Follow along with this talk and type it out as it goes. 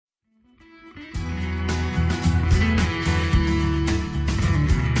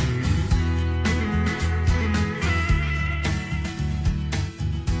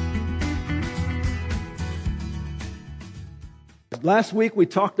Last week we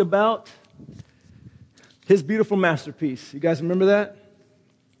talked about his beautiful masterpiece. You guys remember that?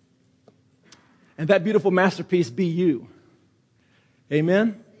 And that beautiful masterpiece be you.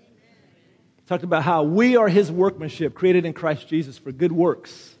 Amen? Talked about how we are his workmanship created in Christ Jesus for good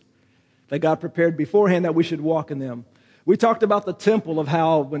works that God prepared beforehand that we should walk in them. We talked about the temple, of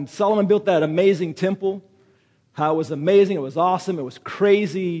how when Solomon built that amazing temple, how it was amazing, it was awesome, it was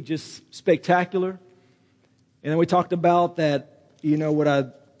crazy, just spectacular. And then we talked about that, what I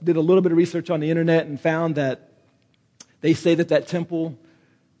did a little bit of research on the internet and found that they say that temple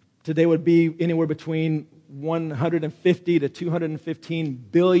today would be anywhere between $150 to $215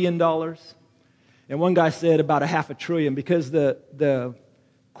 billion. And one guy said about $500 billion, because the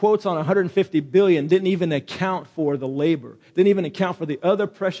quotes on 150 billion didn't even account for the labor, didn't even account for the other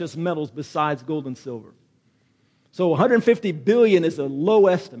precious metals besides gold and silver. So 150 billion is a low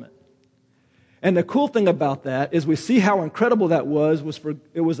estimate. And the cool thing about that is we see how incredible that was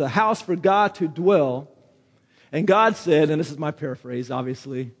it was a house for God to dwell. And God said, and this is my paraphrase,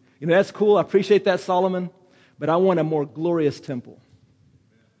 obviously, that's cool, I appreciate that, Solomon, but I want a more glorious temple.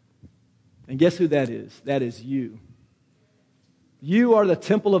 And guess who that is? That is you. You are the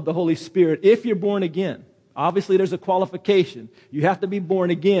temple of the Holy Spirit if you're born again. Obviously, there's a qualification. You have to be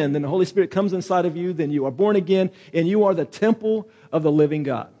born again. Then the Holy Spirit comes inside of you. Then you are born again, and you are the temple of the living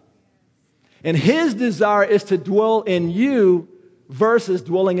God. And his desire is to dwell in you versus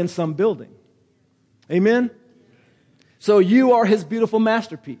dwelling in some building. Amen? So you are his beautiful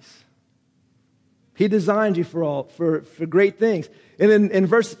masterpiece. He designed you for great things. And in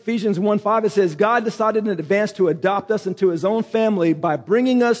Ephesians 1:5, it says, God decided in advance to adopt us into his own family by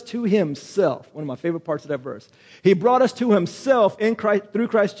bringing us to himself. One of my favorite parts of that verse. He brought us to himself in Christ, through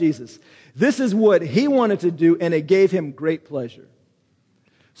Christ Jesus. This is what he wanted to do, and it gave him great pleasure.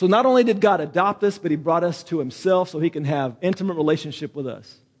 So not only did God adopt us, but he brought us to himself so he can have intimate relationship with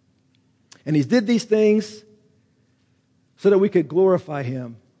us. And he did these things so that we could glorify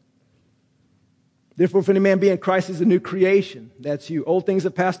him. Therefore, if any man be in Christ, he is a new creation. That's you. Old things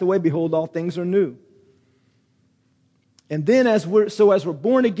have passed away. Behold, all things are new. And then as we're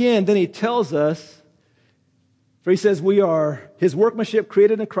born again, then he tells us, for he says we are his workmanship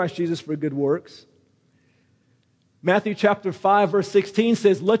created in Christ Jesus for good works. Matthew chapter 5, verse 16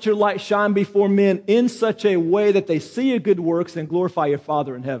 says, let your light shine before men in such a way that they see your good works and glorify your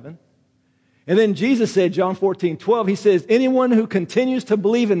Father in heaven. And then Jesus said, John 14:12, he says, anyone who continues to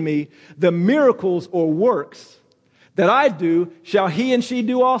believe in me, the miracles or works that I do, shall he and she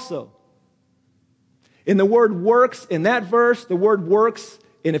do also. In the word works, in that verse, the word works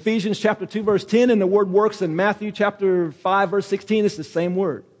in Ephesians chapter 2, verse 10, and the word works in Matthew chapter 5, verse 16, it's the same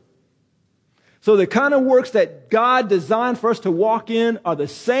word. So the kind of works that God designed for us to walk in are the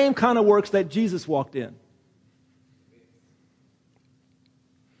same kind of works that Jesus walked in.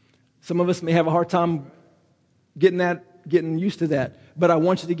 Some of us may have a hard time getting used to that, but I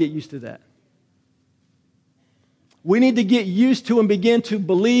want you to get used to that. We need to get used to and begin to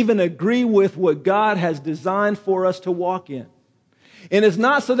believe and agree with what God has designed for us to walk in. And it's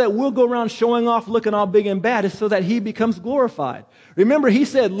not so that we'll go around showing off, looking all big and bad. It's so that he becomes glorified. Remember, he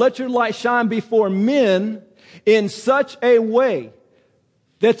said, let your light shine before men in such a way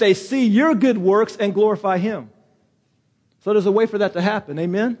that they see your good works and glorify him. So there's a way for that to happen.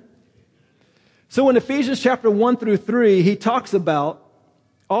 Amen? So in Ephesians chapter 1 through 3, he talks about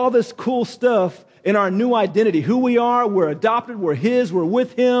all this cool stuff in our new identity. Who we are, we're adopted, we're his, we're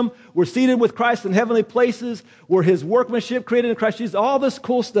with him, we're seated with Christ in heavenly places, we're his workmanship created in Christ Jesus, all this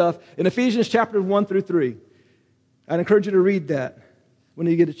cool stuff in Ephesians chapter 1 through 3. I'd encourage you to read that when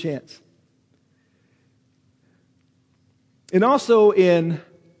you get a chance. And also then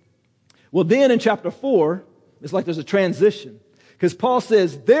in chapter 4, it's like there's a transition. Because Paul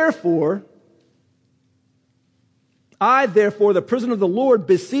says, I, therefore, the prisoner of the Lord,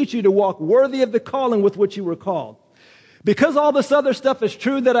 beseech you to walk worthy of the calling with which you were called. Because all this other stuff is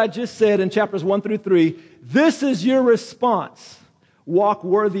true that I just said in chapters 1 through 3, this is your response. Walk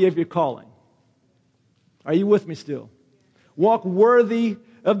worthy of your calling. Are you with me still? Walk worthy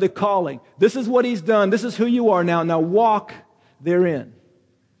of the calling. This is what he's done. This is who you are now. Now walk therein.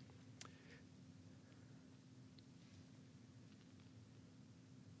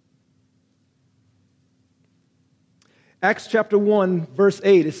 Acts chapter 1, verse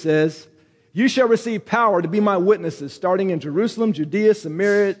 8, it says, you shall receive power to be my witnesses, starting in Jerusalem, Judea,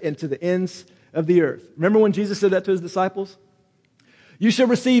 Samaria, and to the ends of the earth. Remember when Jesus said that to his disciples? You shall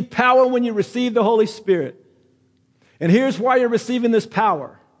receive power when you receive the Holy Spirit. And here's why you're receiving this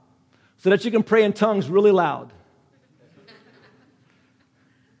power. So that you can pray in tongues really loud.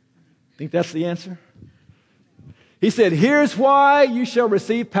 Think that's the answer? He said, here's why you shall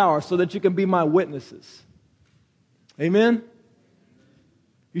receive power, so that you can be my witnesses. Amen?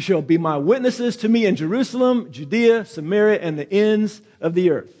 You shall be my witnesses to me in Jerusalem, Judea, Samaria, and the ends of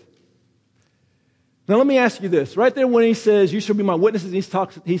the earth. Now let me ask you this. Right there when he says, you shall be my witnesses,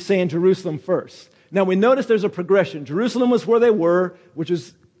 he's saying Jerusalem first. Now we notice there's a progression. Jerusalem was where they were, which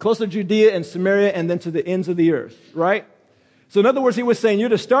is close to Judea and Samaria, and then to the ends of the earth, right? So in other words, he was saying you're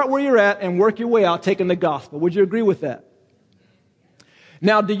to start where you're at and work your way out taking the gospel. Would you agree with that?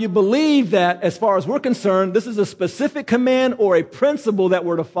 Now, do you believe that, as far as we're concerned, this is a specific command or a principle that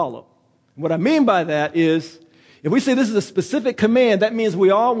we're to follow? What I mean by that is, if we say this is a specific command, that means we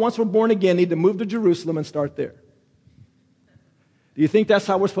all, once we're born again, need to move to Jerusalem and start there. Do you think that's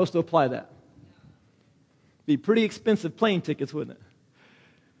how we're supposed to apply that? Be pretty expensive plane tickets, wouldn't it?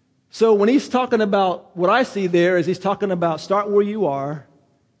 So when he's talking about, what I see there is he's talking about start where you are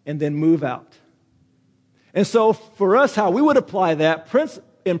and then move out. And so for us, how we would apply that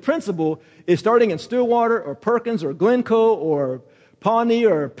in principle is starting in Stillwater or Perkins or Glencoe or Pawnee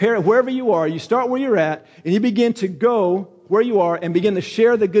or Parrott, wherever you are, you start where you're at and you begin to go where you are and begin to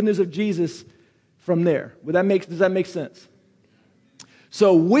share the good news of Jesus from there. Does that make sense?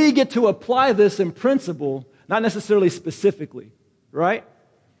 So we get to apply this in principle, not necessarily specifically, right?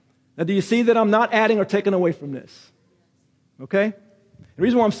 Now, do you see that I'm not adding or taking away from this? Okay? The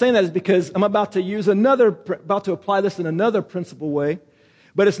reason why I'm saying that is because I'm about to apply this in another principle way,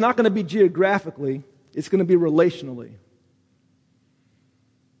 but it's not going to be geographically, it's going to be relationally.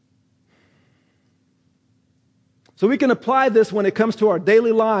 So we can apply this when it comes to our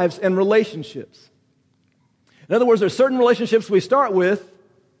daily lives and relationships. In other words, there's certain relationships we start with,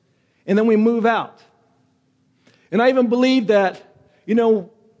 and then we move out. And I even believe that,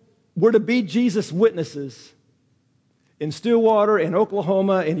 we're to be Jesus' witnesses in Stillwater, in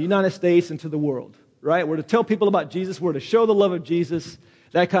Oklahoma, in the United States, and to the world, right? We're to tell people about Jesus. We're to show the love of Jesus,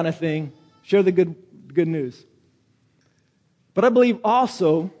 that kind of thing. Share the good news. But I believe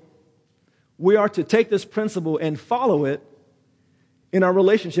also we are to take this principle and follow it in our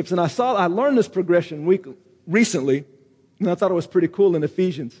relationships. And I learned this progression recently, and I thought it was pretty cool in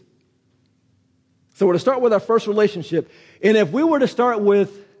Ephesians. So we're to start with our first relationship. And if we were to start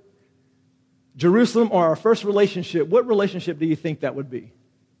with Jerusalem or our first relationship, what relationship do you think that would be?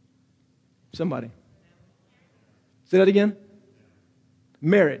 Somebody. Say that again.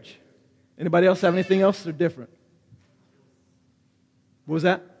 Marriage. Anybody else have anything else? They're different. What was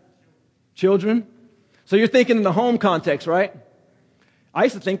that? Children. So you're thinking in the home context, right? I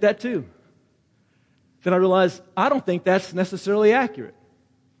used to think that too. Then I realized I don't think that's necessarily accurate.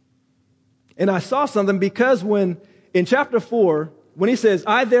 And I saw something because when in chapter 4, when he says,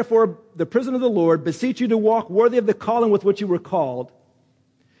 I therefore, the prisoner of the Lord, beseech you to walk worthy of the calling with which you were called.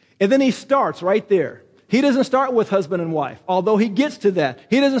 And then he starts right there. He doesn't start with husband and wife, although he gets to that.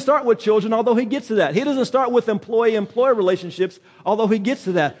 He doesn't start with children, although he gets to that. He doesn't start with employee-employer relationships, although he gets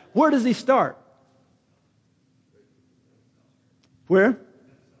to that. Where does he start? Where?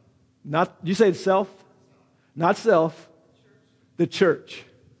 You say self? Not self. The church.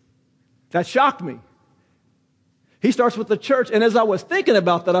 That shocked me. He starts with the church. And as I was thinking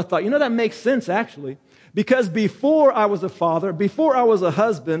about that, I thought, that makes sense actually. Because before I was a father, before I was a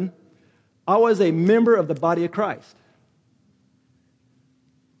husband, I was a member of the body of Christ.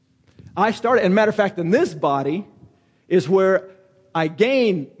 I started, and matter of fact, in this body is where I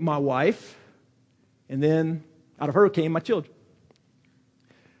gained my wife, and then out of her came my children.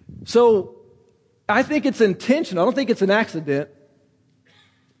 So I think it's intentional. I don't think it's an accident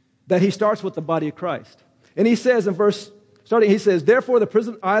that he starts with the body of Christ. And he says in he says, therefore,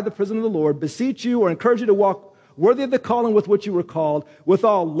 I, the prisoner of the Lord, beseech you or encourage you to walk worthy of the calling with which you were called, with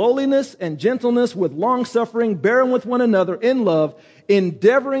all lowliness and gentleness, with long-suffering, bearing with one another in love,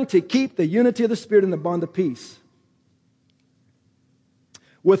 endeavoring to keep the unity of the Spirit in the bond of peace.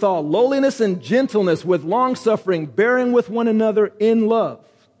 With all lowliness and gentleness, with long-suffering, bearing with one another in love,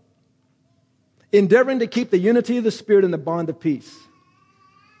 endeavoring to keep the unity of the Spirit in the bond of peace.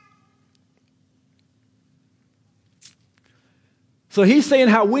 So he's saying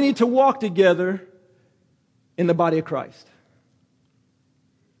how we need to walk together in the body of Christ.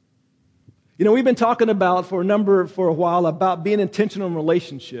 We've been talking about for a while about being intentional in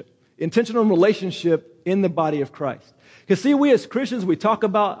relationship in the body of Christ. Because see, we as Christians, we talk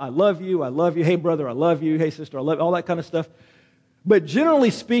about, I love you, hey brother, I love you, hey sister, I love you, all that kind of stuff. But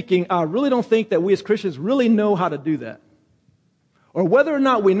generally speaking, I really don't think that we as Christians really know how to do that. Or whether or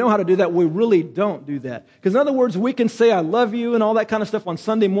not we know how to do that, we really don't do that. Because in other words, we can say I love you and all that kind of stuff on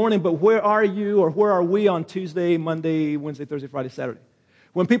Sunday morning, but where are you or where are we on Tuesday, Monday, Wednesday, Thursday, Friday, Saturday?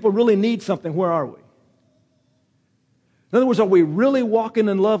 When people really need something, where are we? In other words, are we really walking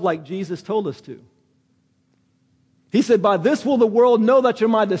in love like Jesus told us to? He said, by this will the world know that you're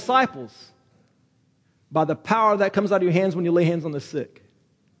my disciples, by the power that comes out of your hands when you lay hands on the sick.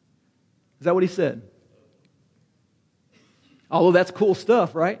 Is that what he said? Although that's cool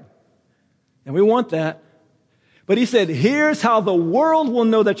stuff, right? And we want that. But he said, here's how the world will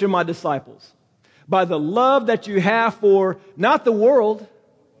know that you're my disciples. By the love that you have for, not the world,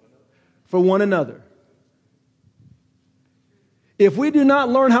 for one another. If we do not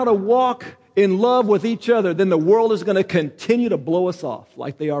learn how to walk in love with each other, then the world is going to continue to blow us off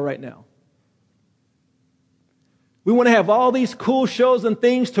like they are right now. We want to have all these cool shows and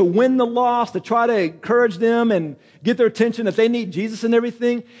things to win the lost, to try to encourage them and get their attention if they need Jesus and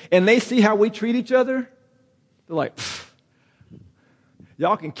everything, and they see how we treat each other. They're like,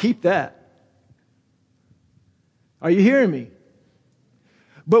 y'all can keep that. Are you hearing me?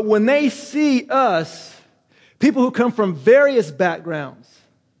 But when they see us, people who come from various backgrounds,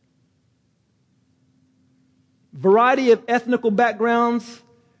 variety of ethnical backgrounds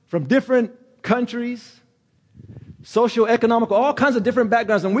from different countries, socioeconomical, all kinds of different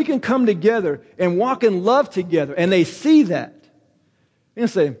backgrounds, and we can come together and walk in love together, and they see that and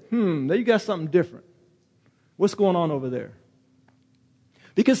say, there you got something different. What's going on over there?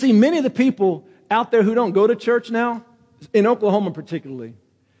 Because see, many of the people out there who don't go to church now, in Oklahoma particularly,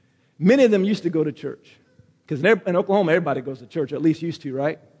 many of them used to go to church. Because in Oklahoma, everybody goes to church, at least used to,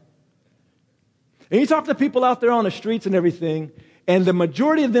 right? And you talk to people out there on the streets and everything, and the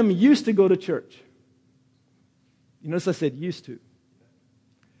majority of them used to go to church. You notice I said used to.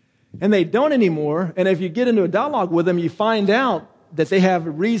 And they don't anymore, and if you get into a dialogue with them, you find out that they have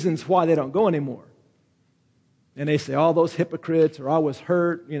reasons why they don't go anymore. And they say, all those hypocrites, or I was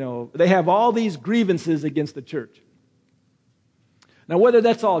hurt, they have all these grievances against the church. Now, whether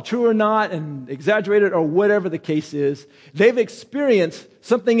that's all true or not and exaggerated or whatever the case is, they've experienced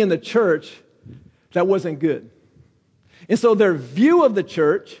something in the church that wasn't good. And so their view of the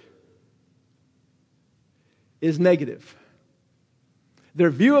church is negative.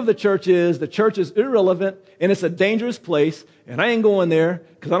 Their view of the church is irrelevant and it's a dangerous place and I ain't going there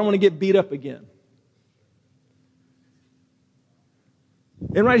because I don't want to get beat up again.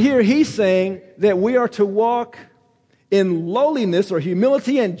 And right here, he's saying that we are to walk in lowliness or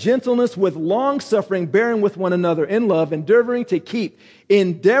humility and gentleness with long-suffering, bearing with one another in love, endeavoring to keep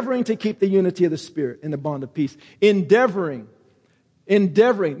the unity of the Spirit in the bond of peace. Endeavoring.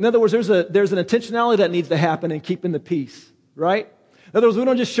 In other words, there's an intentionality that needs to happen in keeping the peace, right? In other words, we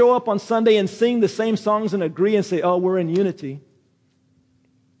don't just show up on Sunday and sing the same songs and agree and say, oh, we're in unity.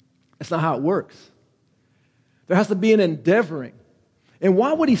 That's not how it works. There has to be an endeavoring. And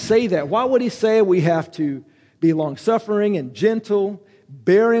why would he say that? Why would he say we have to be long-suffering and gentle,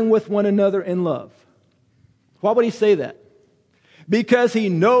 bearing with one another in love? Why would he say that? Because he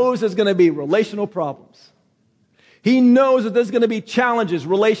knows there's going to be relational problems. He knows that there's going to be challenges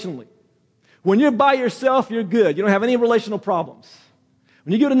relationally. When you're by yourself, you're good. You don't have any relational problems.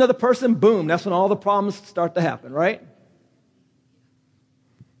 When you get another person, boom, that's when all the problems start to happen, right?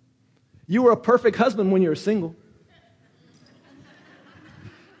 You were a perfect husband when you were single.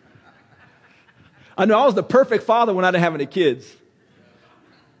 I know I was the perfect father when I didn't have any kids.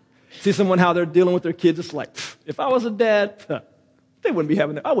 See someone how they're dealing with their kids, it's like, if I was a dad, I wouldn't be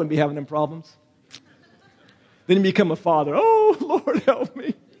having them problems. Then you become a father. Oh, Lord, help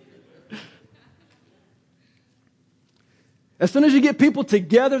me. As soon as you get people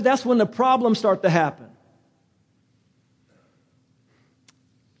together, that's when the problems start to happen.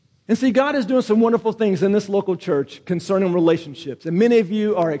 And see, God is doing some wonderful things in this local church concerning relationships. And many of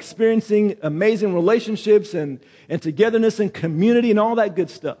you are experiencing amazing relationships and togetherness and community and all that good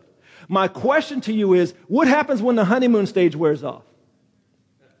stuff. My question to you is, what happens when the honeymoon stage wears off?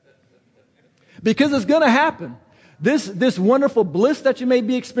 Because it's going to happen. This wonderful bliss that you may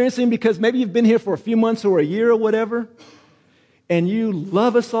be experiencing because maybe you've been here for a few months or a year or whatever, and you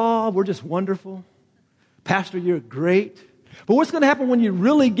love us all. We're just wonderful. Pastor, you're great. But what's going to happen when you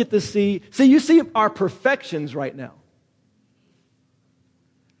really get to see you see our perfections right now.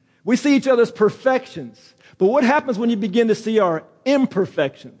 We see each other's perfections. But what happens when you begin to see our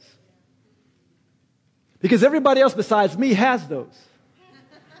imperfections? Because everybody else besides me has those.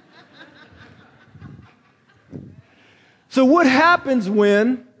 So what happens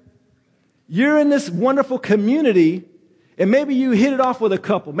when you're in this wonderful community and maybe you hit it off with a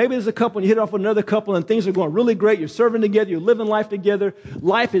couple. Maybe there's a couple and you hit it off with another couple and things are going really great. You're serving together. You're living life together.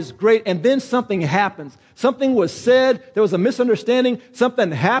 Life is great. And then something happens. Something was said. There was a misunderstanding.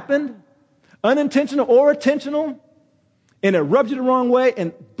 Something happened, unintentional or intentional, and it rubbed you the wrong way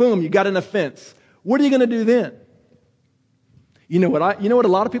and boom, you got an offense. What are you going to do then? You know what a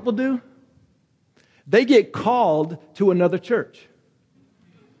lot of people do? They get called to another church.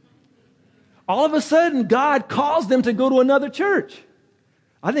 All of a sudden, God calls them to go to another church.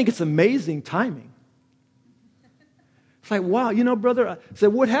 I think it's amazing timing. It's like, wow, brother, I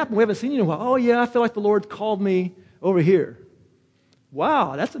said, what happened? We haven't seen you in a while. Oh, yeah, I feel like the Lord called me over here.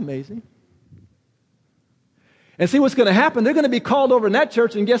 Wow, that's amazing. And see what's going to happen? They're going to be called over in that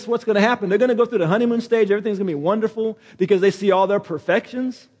church, and guess what's going to happen? They're going to go through the honeymoon stage. Everything's going to be wonderful because they see all their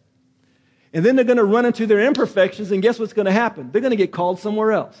perfections. And then they're going to run into their imperfections, and guess what's going to happen? They're going to get called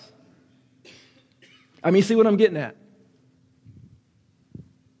somewhere else. I mean, see what I'm getting at?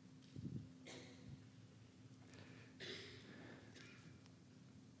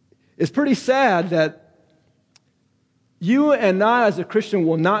 It's pretty sad that you and I as a Christian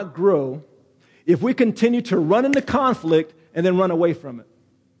will not grow if we continue to run into conflict and then run away from it.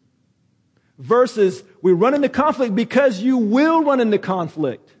 Versus we run into conflict because you will run into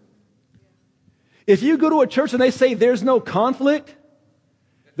conflict. If you go to a church and they say there's no conflict,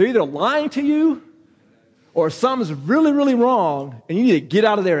 they're either lying to you or something's really, really wrong and you need to get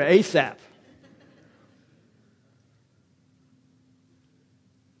out of there ASAP.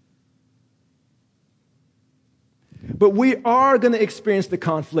 But we are going to experience the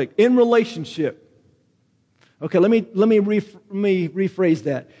conflict in relationship. Okay, let me rephrase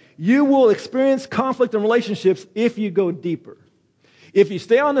that. You will experience conflict in relationships if you go deeper. If you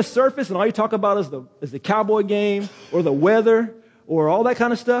stay on the surface and all you talk about is the cowboy game or the weather or all that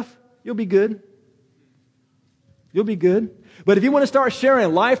kind of stuff, you'll be good. You'll be good. But if you want to start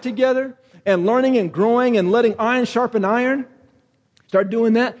sharing life together and learning and growing and letting iron sharpen iron, start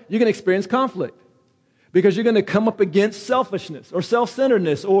doing that, you're going to experience conflict. Because you're going to come up against selfishness or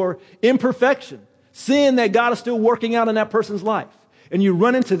self-centeredness or imperfection, sin that God is still working out in that person's life. And you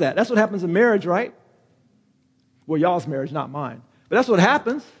run into that. That's what happens in marriage, right? Well, y'all's marriage, not mine. But that's what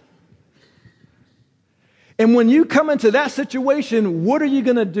happens. And when you come into that situation, what are you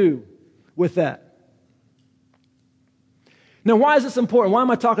going to do with that? Now, why is this important? Why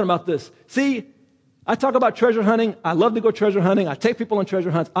am I talking about this? See, I talk about treasure hunting. I love to go treasure hunting. I take people on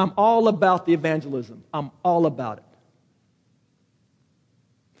treasure hunts. I'm all about the evangelism. I'm all about it.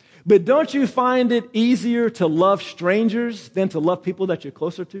 But don't you find it easier to love strangers than to love people that you're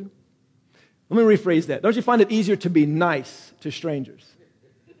closer to? Let me rephrase that. Don't you find it easier to be nice to strangers?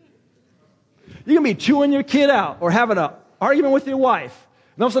 You can be chewing your kid out or having an argument with your wife.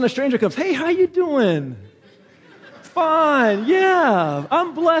 And all of a sudden a stranger comes, hey, how you doing? Fine, yeah,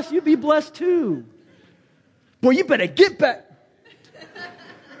 I'm blessed. You be blessed too. Boy, you better get back.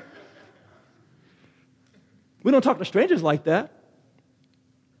 We don't talk to strangers like that.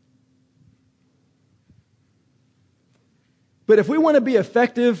 But if we want to be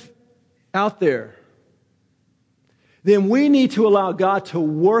effective out there, then we need to allow God to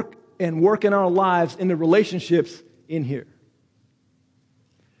work in our lives in the relationships in here.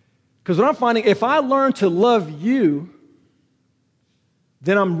 Because what I'm finding, if I learn to love you,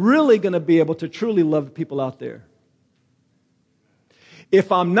 then I'm really going to be able to truly love the people out there.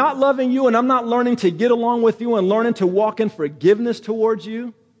 If I'm not loving you and I'm not learning to get along with you and learning to walk in forgiveness towards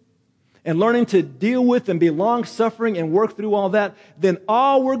you and learning to deal with and be long-suffering and work through all that, then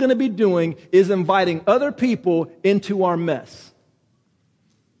all we're going to be doing is inviting other people into our mess.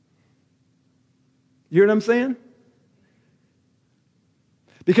 You hear what I'm saying?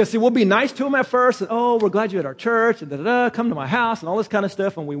 Because, see, we'll be nice to them at first, and, oh, we're glad you're at our church, and come to my house, and all this kind of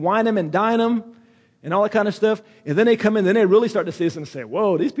stuff, and we wine them and dine them, and all that kind of stuff. And then they come in, then they really start to see us and say,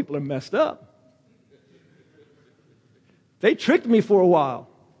 whoa, these people are messed up. They tricked me for a while.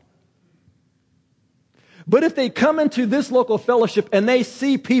 But if they come into this local fellowship and they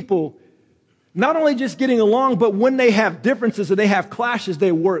see people not only just getting along, but when they have differences and they have clashes,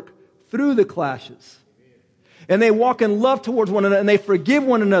 they work through the clashes. And they walk in love towards one another and they forgive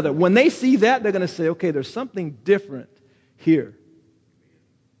one another. When they see that, they're going to say, okay, there's something different here.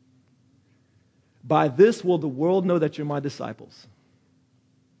 By this will the world know that you're my disciples.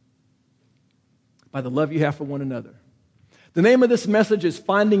 By the love you have for one another. The name of this message is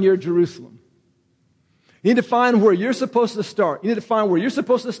Finding Your Jerusalem. You need to find where you're supposed to start. You need to find where you're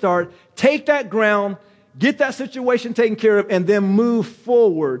supposed to start. Take that ground, get that situation taken care of, and then move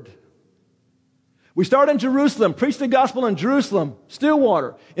forward. We start in Jerusalem, preach the gospel in Jerusalem,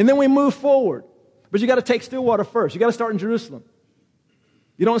 Stillwater, and then we move forward. But you got to take Stillwater first. You got to start in Jerusalem.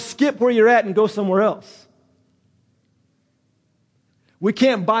 You don't skip where you're at and go somewhere else. We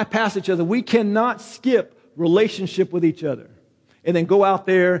can't bypass each other. We cannot skip relationship with each other and then go out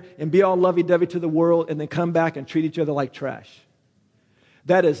there and be all lovey-dovey to the world and then come back and treat each other like trash.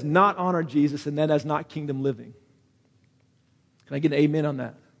 That is not honor Jesus, and that is not kingdom living. Can I get an amen on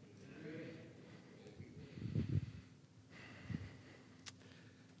that?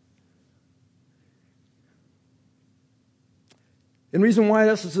 And the reason why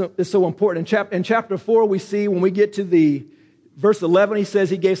this is so important, in chapter 4, we see when we get to the verse 11, he says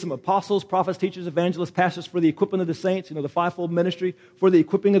he gave some apostles, prophets, teachers, evangelists, pastors for the equipping of the saints, the fivefold ministry, for the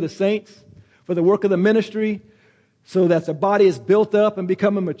equipping of the saints, for the work of the ministry, so that the body is built up and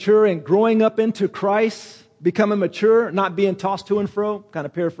becoming mature and growing up into Christ, becoming mature, not being tossed to and fro, kind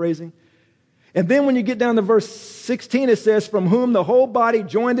of paraphrasing. And then when you get down to verse 16, it says, from whom the whole body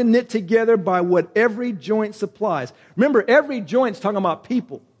joined and knit together by what every joint supplies. Remember, every joint's talking about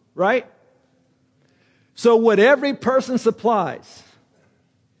people, right? So what every person supplies,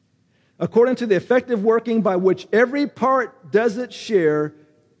 according to the effective working by which every part does its share,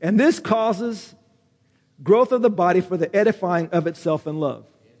 and this causes growth of the body for the edifying of itself in love.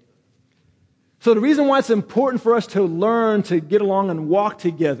 So the reason why it's important for us to learn to get along and walk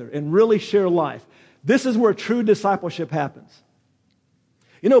together and really share life, this is where true discipleship happens.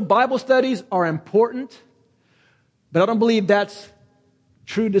 Bible studies are important, but I don't believe that's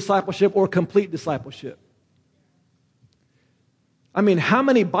true discipleship or complete discipleship. I mean, how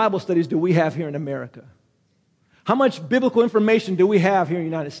many Bible studies do we have here in America? How much biblical information do we have here in the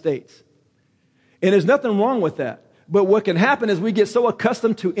United States? And there's nothing wrong with that. But what can happen is we get so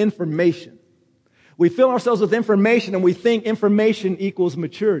accustomed to information. We fill ourselves with information and we think information equals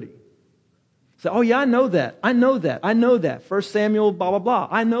maturity. So, oh yeah, I know that. I know that. 1 Samuel, blah, blah, blah.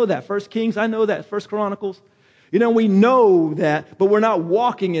 I know that. 1 Kings, I know that. 1 Chronicles. We know that, but we're not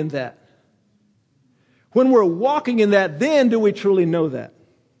walking in that. When we're walking in that, then do we truly know that?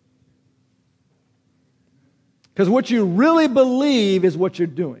 Because what you really believe is what you're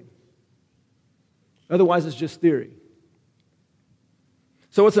doing. Otherwise, it's just theory.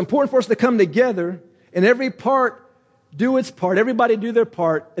 So it's important for us to come together and every part do its part. Everybody do their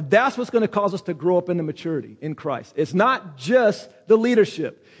part. That's what's going to cause us to grow up into maturity in Christ. It's not just the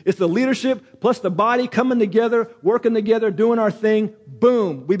leadership. It's the leadership plus the body coming together, working together, doing our thing.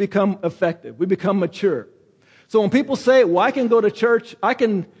 Boom, we become effective. We become mature. So when people say, well, I can go to church, I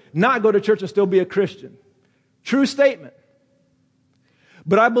can not go to church and still be a Christian. True statement.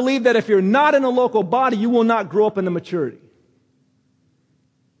 But I believe that if you're not in a local body, you will not grow up into maturity.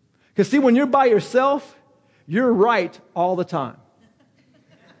 Because see, when you're by yourself, you're right all the time.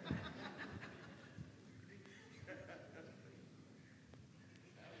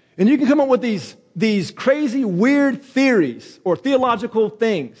 And you can come up with these crazy, weird theories or theological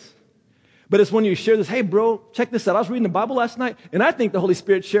things. But it's when you share this, hey, bro, check this out. I was reading the Bible last night, and I think the Holy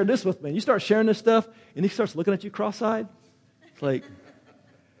Spirit shared this with me. And you start sharing this stuff, and he starts looking at you cross-eyed. It's like,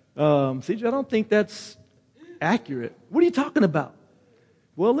 CJ, I don't think that's accurate. What are you talking about?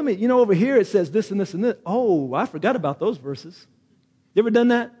 Well, over here it says this and this and this. Oh, I forgot about those verses. You ever done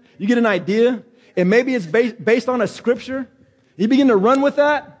that? You get an idea, and maybe it's based on a scripture. You begin to run with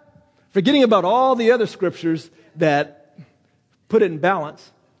that, forgetting about all the other scriptures that put it in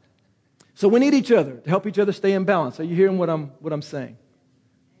balance. So we need each other to help each other stay in balance. Are you hearing what I'm saying?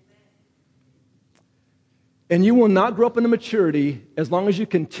 And you will not grow up into maturity as long as you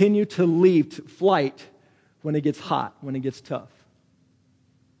continue to leave flight when it gets hot, when it gets tough.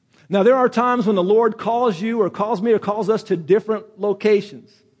 Now, there are times when the Lord calls you or calls me or calls us to different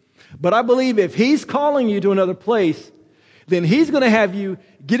locations. But I believe if He's calling you to another place, then He's going to have you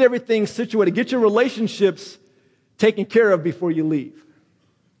get everything situated, get your relationships taken care of before you leave.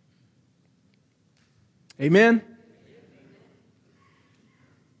 Amen?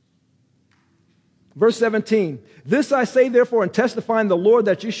 Verse 17, this I say therefore and testify in the Lord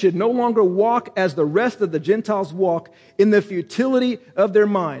that you should no longer walk as the rest of the Gentiles walk in the futility of their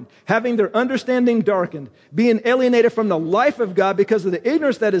mind, having their understanding darkened, being alienated from the life of God because of the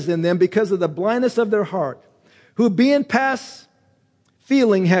ignorance that is in them, because of the blindness of their heart, who being past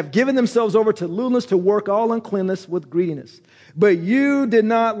feeling have given themselves over to lewdness to work all uncleanness with greediness. But you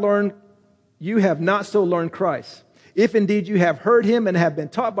have not so learned Christ. If indeed you have heard Him and have been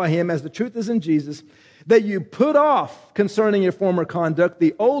taught by Him, as the truth is in Jesus, that you put off concerning your former conduct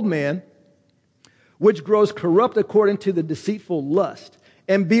the old man, which grows corrupt according to the deceitful lust,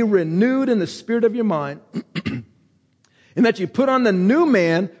 and be renewed in the spirit of your mind, and that you put on the new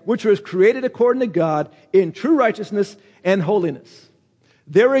man, which was created according to God in true righteousness and holiness.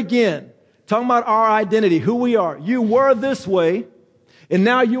 There again, talking about our identity, who we are. You were this way, and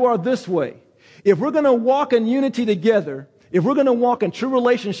now you are this way. If we're going to walk in unity together, if we're going to walk in true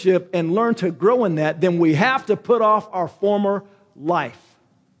relationship and learn to grow in that, then we have to put off our former life.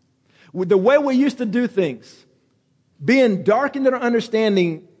 The way we used to do things, being darkened in our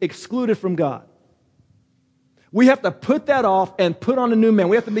understanding, excluded from God. We have to put that off and put on a new man.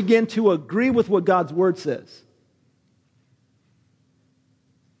 We have to begin to agree with what God's word says.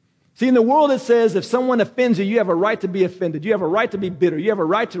 See, in the world it says if someone offends you, you have a right to be offended. You have a right to be bitter. You have a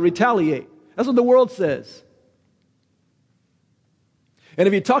right to retaliate. That's what the world says. And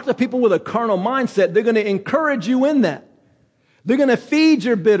if you talk to people with a carnal mindset, they're going to encourage you in that. They're going to feed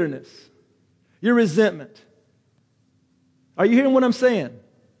your bitterness, your resentment. Are you hearing what I'm saying?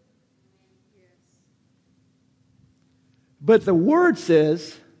 But the word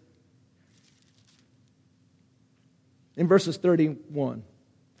says in verses 31,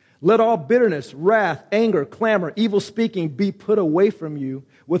 let all bitterness, wrath, anger, clamor, evil speaking be put away from you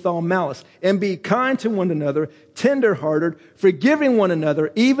with all malice, and be kind to one another, tenderhearted, forgiving one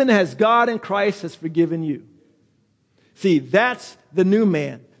another, even as God in Christ has forgiven you. See, that's the new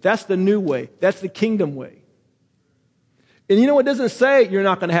man. That's the new way. That's the kingdom way. And you know, it doesn't say you're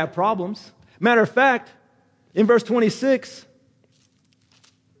not going to have problems. Matter of fact, in verse 26,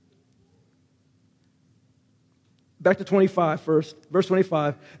 back to 25 first, verse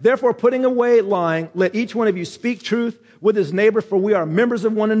 25. Therefore, putting away lying, let each one of you speak truth with his neighbor, for we are members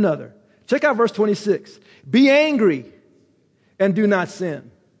of one another. Check out verse 26. Be angry and do not sin.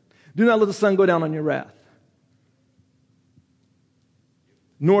 Do not let the sun go down on your wrath,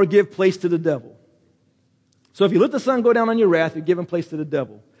 nor give place to the devil. So if you let the sun go down on your wrath, you're giving place to the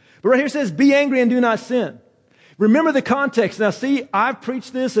devil. But right here it says, be angry and do not sin. Remember the context. Now see, I've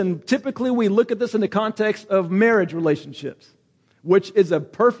preached this, and typically we look at this in the context of marriage relationships, which is a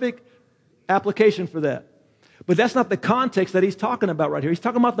perfect application for that. But that's not the context that he's talking about right here. He's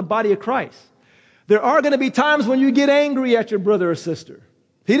talking about the body of Christ. There are going to be times when you get angry at your brother or sister.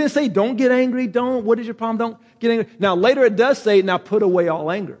 He didn't say, don't get angry, what is your problem? Don't get angry. Now later it does say, now put away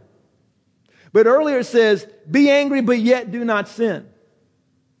all anger. But earlier it says, be angry, but yet do not sin.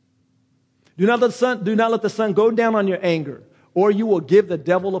 Do not let the sun go down on your anger, or you will give the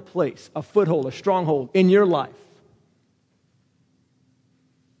devil a place, a foothold, a stronghold in your life.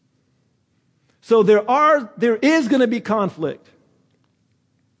 So there is going to be conflict.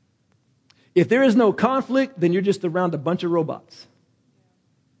 If there is no conflict, then you're just around a bunch of robots.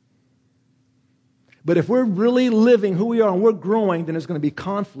 But if we're really living who we are and we're growing, then there's going to be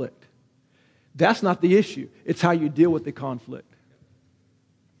conflict. That's not the issue. It's how you deal with the conflict.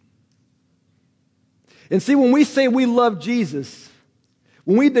 And see, when we say we love Jesus,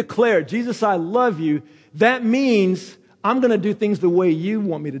 when we declare, Jesus, I love you, that means I'm going to do things the way you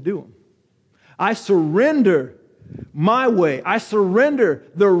want me to do them. I surrender my way. I surrender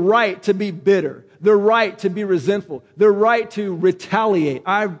the right to be bitter, the right to be resentful, the right to retaliate.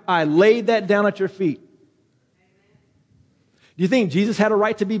 I lay that down at your feet. Do you think Jesus had a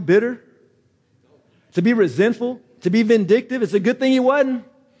right to be bitter? To be resentful? To be vindictive? It's a good thing he wasn't.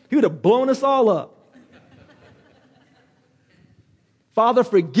 He would have blown us all up. Father,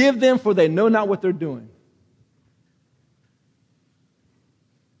 forgive them, for they know not what they're doing.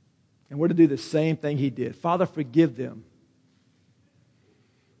 And we're to do the same thing he did. Father, forgive them.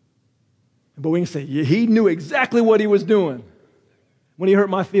 But we can say, yeah, he knew exactly what he was doing when he hurt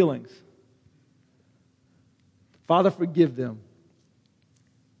my feelings. Father, forgive them.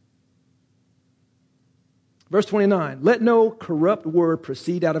 Verse 29, let no corrupt word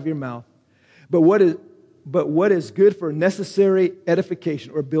proceed out of your mouth, but what is good for necessary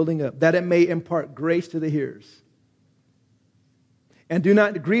edification or building up, that it may impart grace to the hearers. And do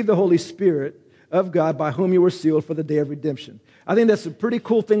not grieve the Holy Spirit of God, by whom you were sealed for the day of redemption. I think that's a pretty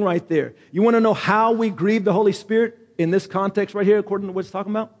cool thing right there. You want to know how we grieve the Holy Spirit in this context right here, according to what it's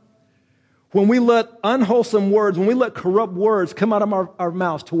talking about? When we let unwholesome words, when we let corrupt words come out of our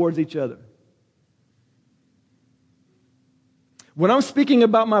mouths towards each other. When I'm speaking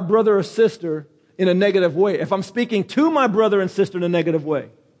about my brother or sister in a negative way, if I'm speaking to my brother and sister in a negative way,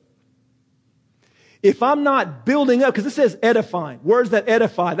 if I'm not building up, because it says edifying, words that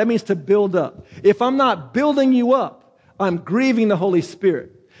edify, that means to build up. If I'm not building you up, I'm grieving the Holy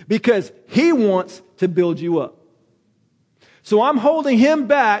Spirit because he wants to build you up. So I'm holding him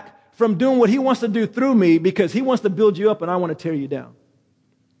back from doing what he wants to do through me because he wants to build you up and I want to tear you down.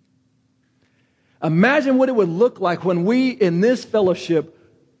 Imagine what it would look like when we, in this fellowship,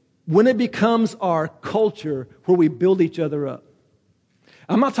 when it becomes our culture where we build each other up.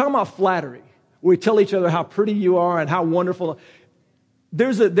 I'm not talking about flattery, where we tell each other how pretty you are and how wonderful.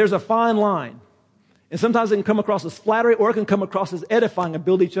 There's a fine line. And sometimes it can come across as flattery or it can come across as edifying and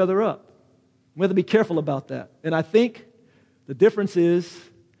build each other up. We have to be careful about that. And I think the difference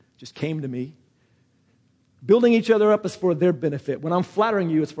just came to me, building each other up is for their benefit. When I'm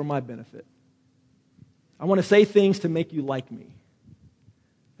flattering you, it's for my benefit. I want to say things to make you like me.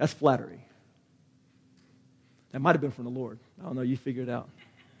 That's flattery. That might have been from the Lord. I don't know. You figure it out.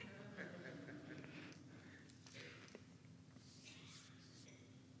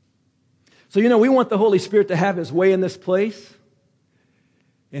 So, we want the Holy Spirit to have his way in this place.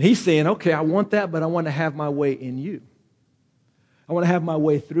 And he's saying, okay, I want that, but I want to have my way in you. I want to have my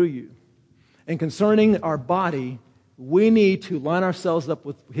way through you. And concerning our body, we need to line ourselves up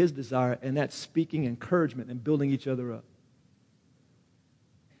with his desire, and that's speaking encouragement and building each other up.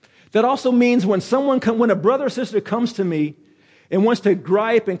 That also means when a brother or sister comes to me and wants to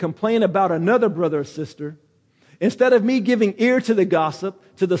gripe and complain about another brother or sister, instead of me giving ear to the gossip,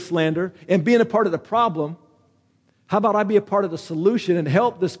 to the slander, and being a part of the problem, how about I be a part of the solution and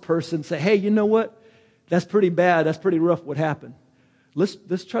help this person say, hey, you know what? That's pretty bad. That's pretty rough what happened.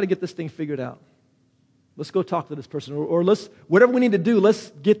 Let's try to get this thing figured out. Let's go talk to this person. Or whatever we need to do, let's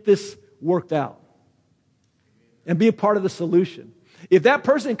get this worked out. And be a part of the solution. If that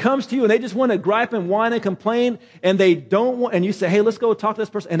person comes to you and they just want to gripe and whine and complain and they don't want, and you say, hey, let's go talk to this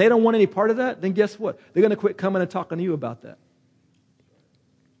person, and they don't want any part of that, then guess what? They're going to quit coming and talking to you about that.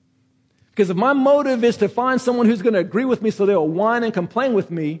 Because if my motive is to find someone who's going to agree with me so they'll whine and complain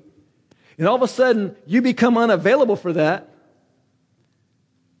with me, and all of a sudden you become unavailable for that,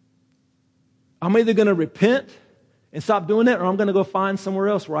 I'm either going to repent and stop doing that, or I'm going to go find somewhere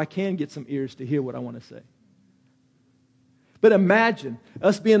else where I can get some ears to hear what I want to say. But imagine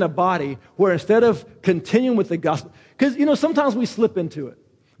us being a body where instead of continuing with the gospel, because, sometimes we slip into it.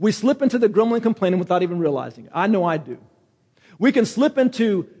 We slip into the grumbling, complaining without even realizing it. I know I do. We can slip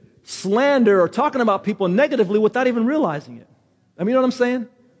into slander or talking about people negatively without even realizing it. I mean, you know what I'm saying?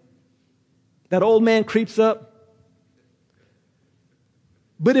 That old man creeps up.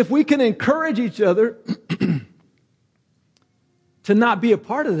 But if we can encourage each other to not be a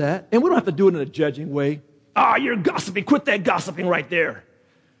part of that, and we don't have to do it in a judging way. You're gossiping. Quit that gossiping right there.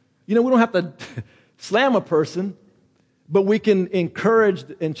 We don't have to slam a person, but we can encourage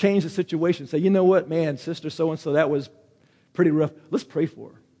and change the situation. Say, you know what, man, sister so-and-so, that was pretty rough. Let's pray for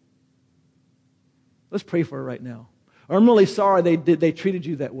her. Let's pray for her right now. Or I'm really sorry they treated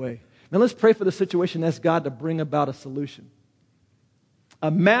you that way. Now let's pray for the situation. Ask God to bring about a solution.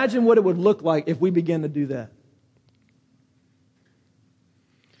 Imagine what it would look like if we began to do that.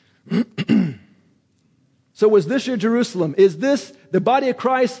 So was this your Jerusalem? Is this the body of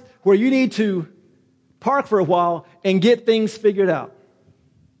Christ where you need to park for a while and get things figured out?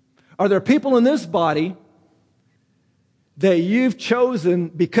 Are there people in this body that you've chosen,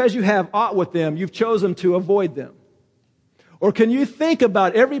 because you have aught with them, you've chosen to avoid them? Or can you think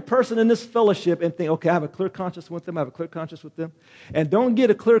about every person in this fellowship and think, okay, I have a clear conscience with them, I have a clear conscience with them. And don't get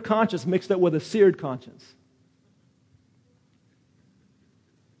a clear conscience mixed up with a seared conscience.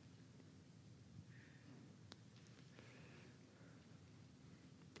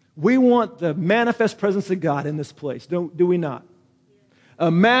 We want the manifest presence of God in this place, do we not?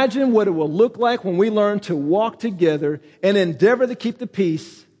 Imagine what it will look like when we learn to walk together and endeavor to keep the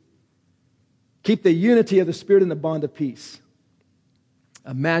peace, keep the unity of the Spirit in the bond of peace.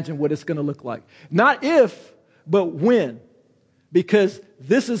 Imagine what it's going to look like. Not if, but when. Because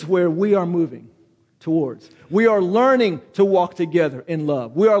this is where we are moving towards. We are learning to walk together in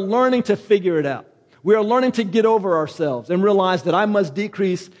love. We are learning to figure it out. We are learning to get over ourselves and realize that I must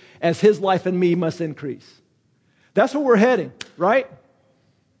decrease as His life in me must increase. That's where we're heading, right?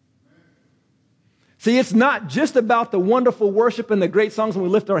 See, it's not just about the wonderful worship and the great songs when we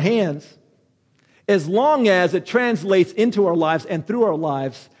lift our hands, as long as it translates into our lives and through our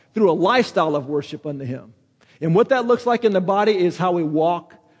lives through a lifestyle of worship unto Him. And what that looks like in the body is how we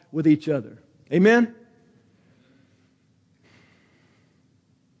walk with each other. Amen?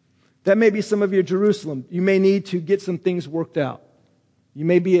 That may be some of your Jerusalem. You may need to get some things worked out. You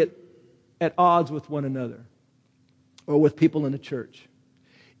may be at odds with one another or with people in the church.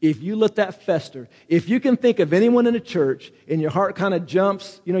 If you let that fester, if you can think of anyone in the church and your heart kind of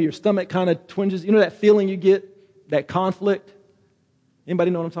jumps, your stomach kind of twinges, that feeling you get, that conflict. Anybody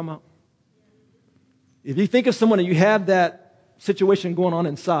know what I'm talking about? If you think of someone and you have that situation going on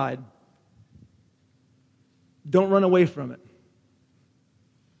inside, don't run away from it.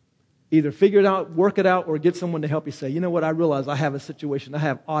 Either figure it out, work it out, or get someone to help you say, you know what, I realize I have a situation, I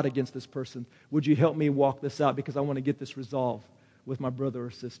have ought against this person. Would you help me walk this out because I want to get this resolved with my brother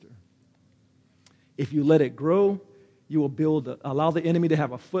or sister? If you let it grow, you will allow the enemy to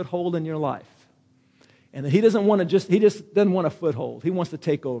have a foothold in your life. And he just doesn't want a foothold. He wants to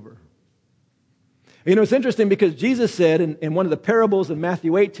take over. It's interesting because Jesus said in one of the parables in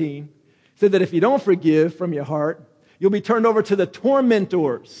Matthew 18, said that if you don't forgive from your heart, you'll be turned over to the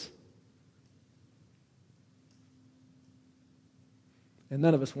tormentors. And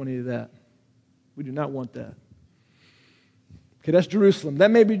none of us want any of that. We do not want that. Okay, that's Jerusalem. That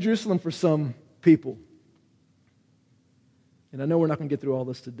may be Jerusalem for some people. And I know we're not going to get through all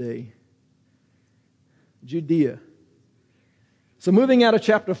this today. Judea. So moving out of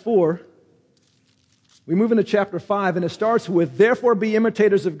chapter 4, we move into chapter 5, and it starts with, therefore be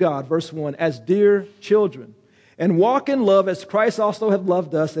imitators of God, verse 1, as dear children, and walk in love as Christ also hath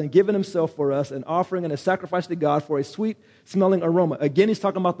loved us and given himself for us, an offering and a sacrifice to God for a sweet-smelling aroma. Again, he's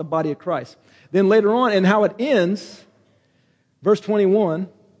talking about the body of Christ. Then later on, and how it ends, verse 21,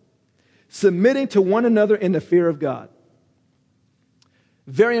 submitting to one another in the fear of God.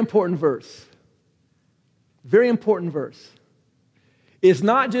 Very important verse. Very important verse. It's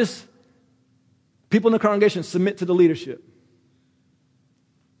not just people in the congregation submit to the leadership.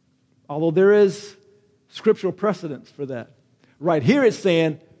 Although there is scriptural precedence for that. Right here it's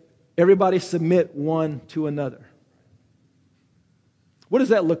saying everybody submit one to another. What does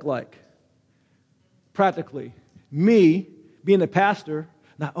that look like? Practically, me being the pastor,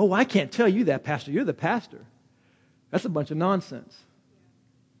 now, I can't tell you that, pastor. You're the pastor. That's a bunch of nonsense.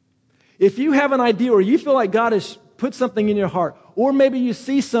 If you have an idea or you feel like God has put something in your heart, or maybe you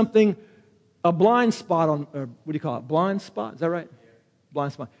see something, a blind spot on, or what do you call it? Blind spot? Is that right? Yeah.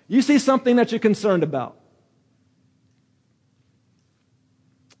 Blind spot. You see something that you're concerned about.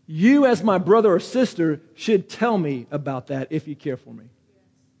 You, as my brother or sister, should tell me about that if you care for me.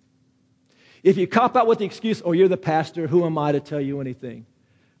 If you cop out with the excuse, you're the pastor, who am I to tell you anything?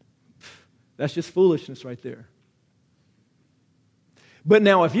 That's just foolishness right there. But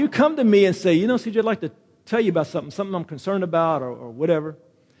now, if you come to me and say, CJ, I'd like to tell you about something I'm concerned about or whatever,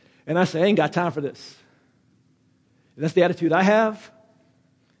 and I say, I ain't got time for this. If that's the attitude I have,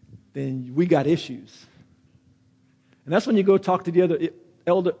 then we got issues. And that's when you go talk to the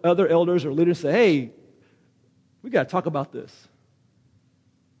other elders or leaders and say, hey, we got to talk about this.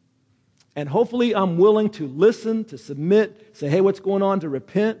 And hopefully I'm willing to listen, to submit, say, hey, what's going on, to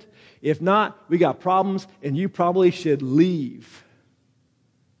repent. If not, we got problems, and you probably should leave.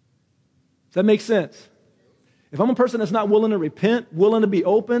 Does that make sense? If I'm a person that's not willing to repent, willing to be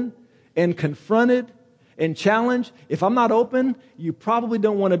open and confronted and challenged, if I'm not open, you probably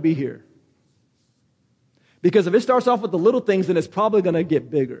don't want to be here. Because if it starts off with the little things, then it's probably going to get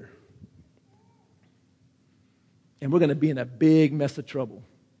bigger. And we're going to be in a big mess of trouble.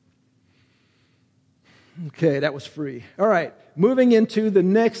 Okay, that was free. All right, moving into the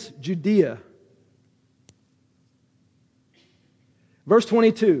next Judea. Verse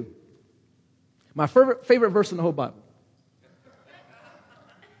 22. My favorite verse in the whole Bible.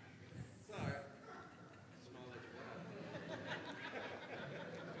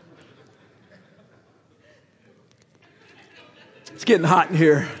 It's getting hot in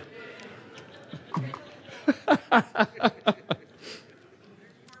here.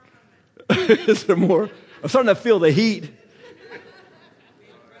 Is there more? I'm starting to feel the heat.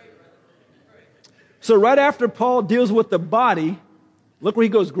 So right after Paul deals with the body, look where he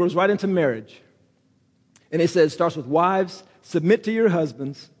goes right into marriage. And it says, starts with wives, submit to your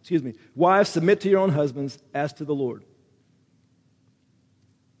husbands. Wives, submit to your own husbands as to the Lord.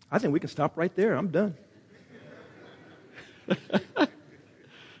 I think we can stop right there. I'm done.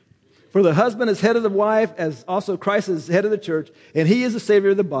 For the husband is head of the wife, as also Christ is head of the church, and he is the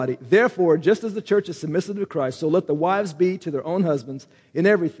Savior of the body. Therefore, just as the church is submissive to Christ, so let the wives be to their own husbands in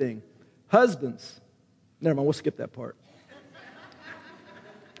everything. Husbands, never mind, we'll skip that part.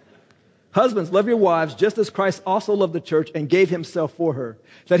 Husbands, love your wives, just as Christ also loved the church and gave himself for her,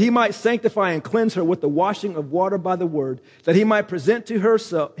 that he might sanctify and cleanse her with the washing of water by the word, that he might present to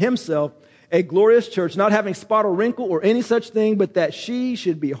himself a glorious church, not having spot or wrinkle or any such thing, but that she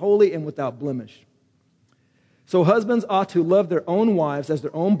should be holy and without blemish. So husbands ought to love their own wives as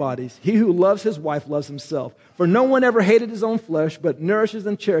their own bodies. He who loves his wife loves himself. For no one ever hated his own flesh, but nourishes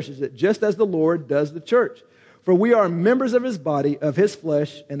and cherishes it, just as the Lord does the church. For we are members of his body, of his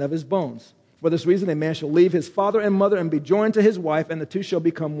flesh, and of his bones. For this reason, a man shall leave his father and mother and be joined to his wife, and the two shall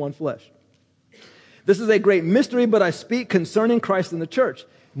become one flesh. This is a great mystery, but I speak concerning Christ and the church.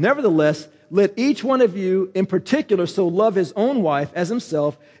 Nevertheless, let each one of you in particular so love his own wife as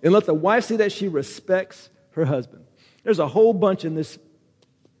himself, and let the wife see that she respects her husband. There's a whole bunch in this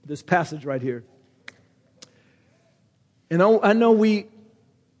passage right here. And I know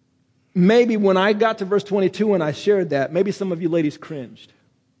maybe when I got to verse 22 and I shared that, maybe some of you ladies cringed.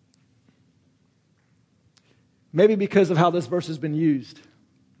 Maybe because of how this verse has been used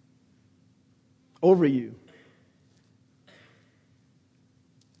over you.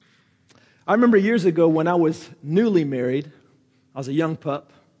 I remember years ago when I was newly married, I was a young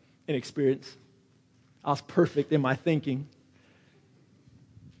pup, inexperienced. I was perfect in my thinking.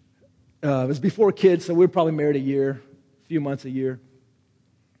 It was before kids, so we were probably married a few months, a year.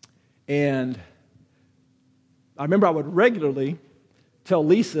 And I remember I would regularly tell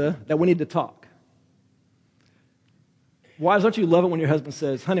Lisa that we need to talk. Wives, don't you love it when your husband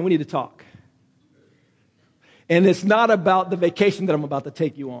says, honey, we need to talk? And it's not about the vacation that I'm about to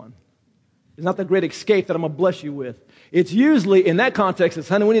take you on. It's not the great escape that I'm going to bless you with. It's usually, in that context, it's,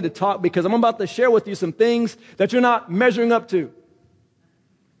 honey, we need to talk because I'm about to share with you some things that you're not measuring up to.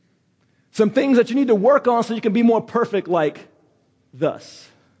 Some things that you need to work on so you can be more perfect like thus.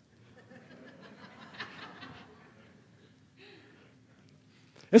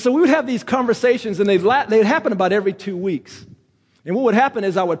 And so we would have these conversations, and they'd happen about every 2 weeks. And what would happen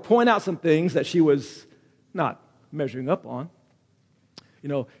is I would point out some things that she was not measuring up on. You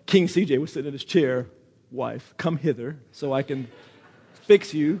know, King CJ would sit in his chair, wife, come hither so I can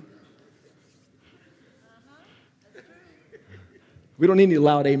fix you. We don't need any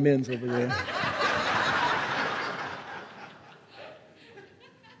loud amens over there.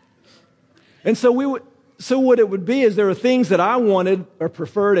 And so what it would be is there were things that I wanted or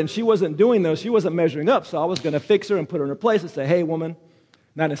preferred, and she wasn't doing those. She wasn't measuring up, so I was going to fix her and put her in her place and say, hey, woman.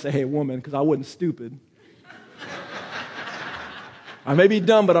 Not to say, hey, woman, because I wasn't stupid. I may be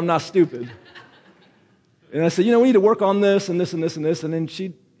dumb, but I'm not stupid. And I said, you know, we need to work on this and this and this and this. And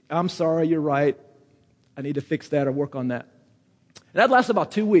then I'm sorry, you're right. I need to fix that or work on that. And that lasted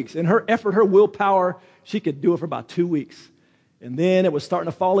about 2 weeks. And her effort, her willpower, she could do it for about 2 weeks. And then it was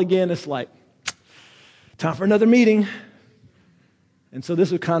starting to fall again. It's like, time for another meeting. And so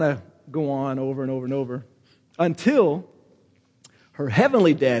this would kind of go on over and over and over until her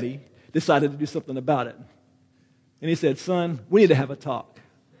heavenly daddy decided to do something about it. And he said, son, we need to have a talk.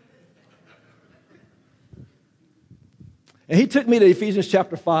 And he took me to Ephesians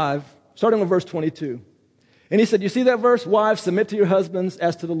chapter 5, starting with verse 22. And he said, you see that verse? Wives, submit to your husbands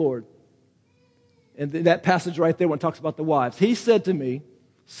as to the Lord. And that passage right there when it talks about the wives. He said to me,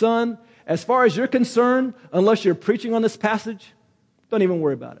 son, as far as you're concerned, unless you're preaching on this passage, don't even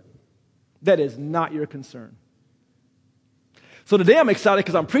worry about it. That is not your concern. So today I'm excited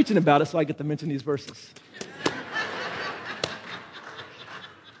because I'm preaching about it, so I get to mention these verses.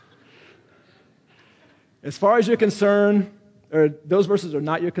 As far as you're concerned, or those verses are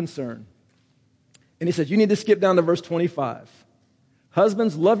not your concern. And he said, you need to skip down to verse 25.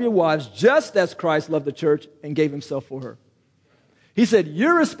 Husbands, love your wives just as Christ loved the church and gave himself for her. He said,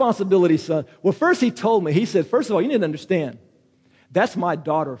 your responsibility, son. Well, first he told me, he said, first of all, you need to understand, that's my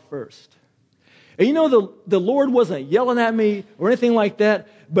daughter first. And you know, the Lord wasn't yelling at me or anything like that,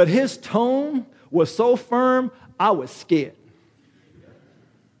 but his tone was so firm, I was scared.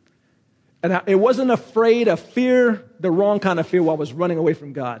 And it wasn't afraid of fear, the wrong kind of fear while I was running away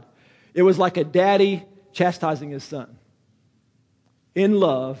from God. It was like a daddy chastising his son. In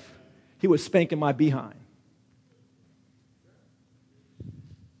love, he was spanking my behind.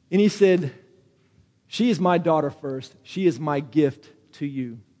 And he said, she is my daughter first. She is my gift to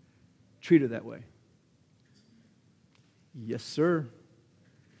you. Treat her that way. Yes, sir.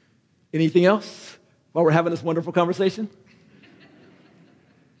 Anything else while we're having this wonderful conversation?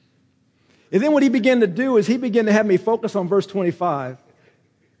 And then what he began to do is he began to have me focus on verse 25.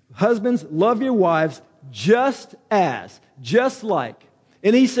 Husbands, love your wives just like.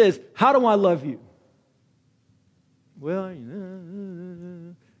 And he says, how do I love you? Well,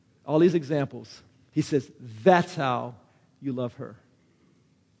 all these examples. He says, that's how you love her.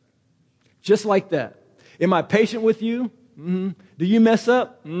 Just like that. Am I patient with you? Mm-hmm. Do you mess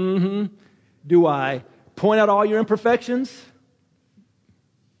up? Mm-hmm. Do I point out all your imperfections?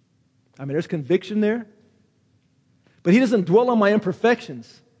 I mean, there's conviction there. But he doesn't dwell on my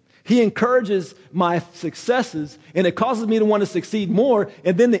imperfections. He encourages my successes, and it causes me to want to succeed more,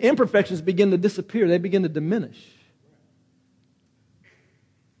 and then the imperfections begin to disappear. They begin to diminish.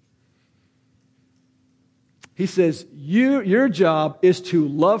 He says, your job is to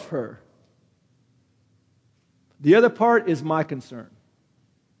love her. The other part is my concern.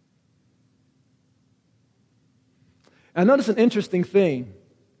 I noticed an interesting thing.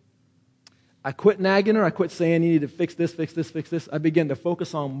 I quit nagging her. I quit saying, you need to fix this, fix this, fix this. I began to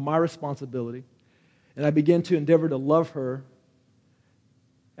focus on my responsibility. And I began to endeavor to love her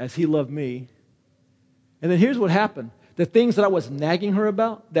as he loved me. And then here's what happened. The things that I was nagging her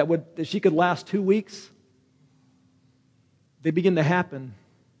about, that she could last 2 weeks, they begin to happen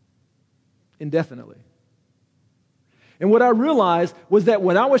indefinitely. And what I realized was that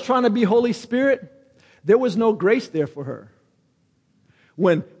when I was trying to be Holy Spirit, there was no grace there for her.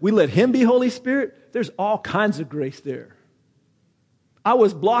 When we let him be Holy Spirit, there's all kinds of grace there. I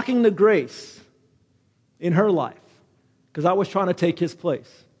was blocking the grace in her life because I was trying to take his place.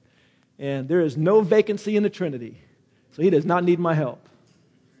 And there is no vacancy in the Trinity. So he does not need my help.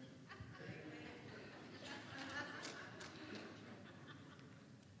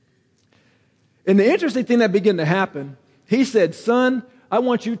 And the interesting thing that began to happen, he said, son, I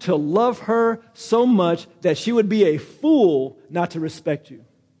want you to love her so much that she would be a fool not to respect you.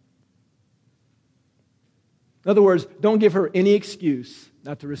 In other words, don't give her any excuse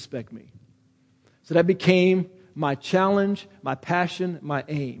not to respect me. So that became my challenge, my passion, my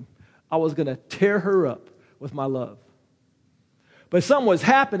aim. I was going to tear her up with my love. But something was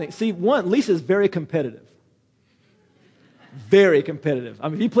happening. See, one, Lisa's very competitive. Very competitive. I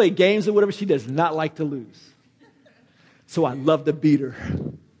mean, if you play games or whatever, she does not like to lose. So I love to beat her.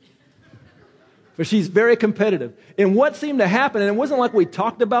 But she's very competitive. And what seemed to happen, and it wasn't like we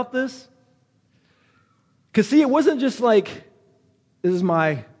talked about this, because see, it wasn't just like, this is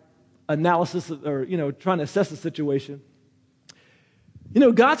my analysis or, trying to assess the situation.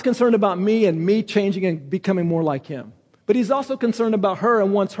 God's concerned about me and me changing and becoming more like him. But he's also concerned about her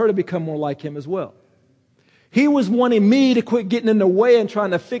and wants her to become more like him as well. He was wanting me to quit getting in the way and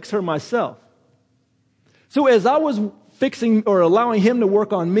trying to fix her myself. So as I was fixing or allowing him to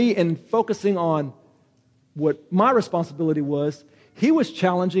work on me and focusing on what my responsibility was, he was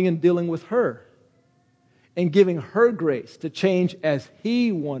challenging and dealing with her and giving her grace to change as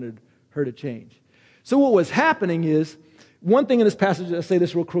he wanted her to change. So what was happening is, one thing in this passage, I'll say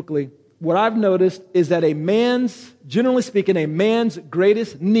this real quickly, what I've noticed is that generally speaking, a man's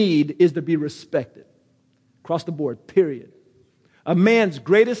greatest need is to be respected. Across the board, period. A man's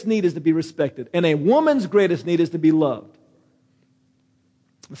greatest need is to be respected, and a woman's greatest need is to be loved.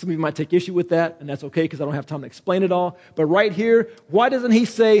 Some of you might take issue with that, and that's okay because I don't have time to explain it all. But right here, why doesn't he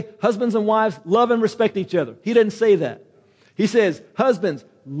say, husbands and wives, love and respect each other? He didn't say that. He says, husbands,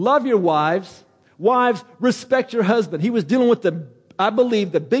 love your wives. Wives, respect your husband. He was dealing with I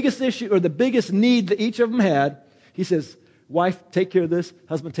believe, the biggest issue or the biggest need that each of them had. He says, wife, take care of this.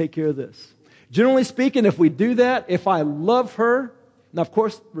 Husband, take care of this. Generally speaking, if we do that, if I love her, now of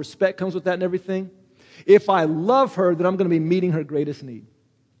course respect comes with that and everything. If I love her, then I'm going to be meeting her greatest need.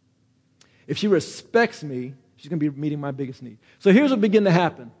 If she respects me, she's going to be meeting my biggest need. So here's what began to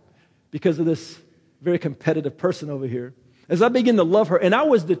happen because of this very competitive person over here. As I began to love her, and I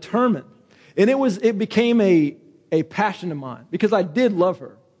was determined, and it became a passion of mine because I did love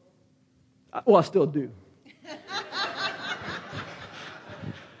her. Well, I still do.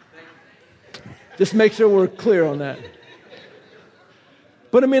 Just make sure we're clear on that.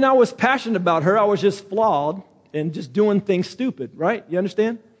 But I was passionate about her. I was just flawed and just doing things stupid, right? You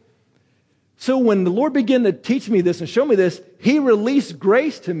understand? So when the Lord began to teach me this and show me this, he released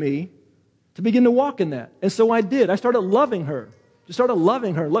grace to me to begin to walk in that. And so I did. I started loving her. Just started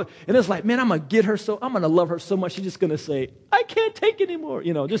loving her. And it's like, man, I'm going to love her so much. She's just going to say, I can't take anymore.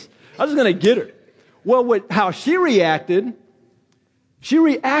 I'm just going to get her. Well, how she reacted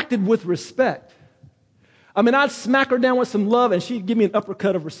with respect. I'd smack her down with some love and she'd give me an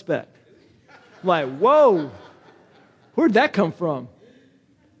uppercut of respect. Like, whoa, where'd that come from?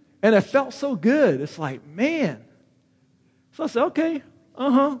 And it felt so good. It's like, man. So I said, okay,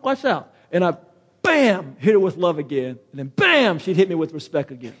 watch out. And I, bam, hit her with love again. And then bam, she'd hit me with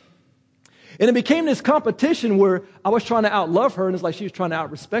respect again. And it became this competition where I was trying to outlove her and it's like she was trying to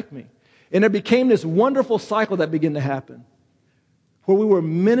outrespect me. And it became this wonderful cycle that began to happen where we were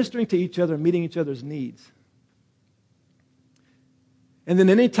ministering to each other and meeting each other's needs. And then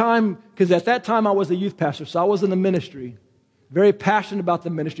anytime, because at that time I was a youth pastor, so I was in the ministry, very passionate about the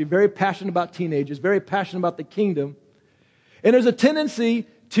ministry, very passionate about teenagers, very passionate about the kingdom. And there's a tendency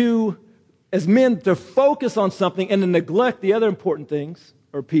to, as men, to focus on something and to neglect the other important things,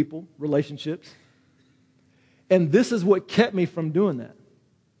 or people, relationships. And this is what kept me from doing that.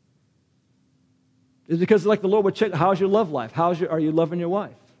 It's because like the Lord would check, how's your love life? Are you loving your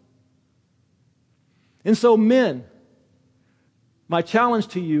wife? And so men, my challenge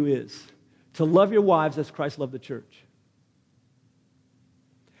to you is to love your wives as Christ loved the church.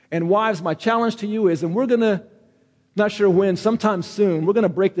 And wives, my challenge to you is, and we're going to, not sure when, sometime soon, we're going to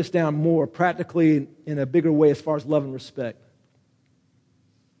break this down more practically in a bigger way as far as love and respect.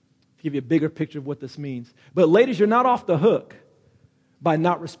 To give you a bigger picture of what this means. But ladies, you're not off the hook by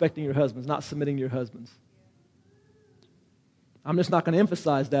not respecting your husbands, not submitting to your husbands. I'm just not going to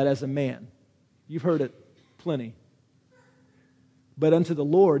emphasize that as a man. You've heard it plenty. But unto the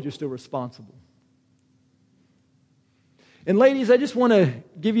Lord, you're still responsible. And ladies, I just want to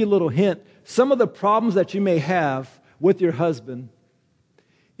give you a little hint. Some of the problems that you may have with your husband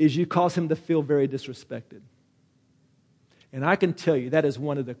is you cause him to feel very disrespected. And I can tell you that is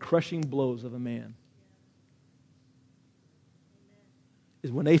one of the crushing blows of a man.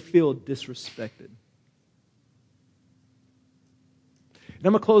 Is when they feel disrespected. And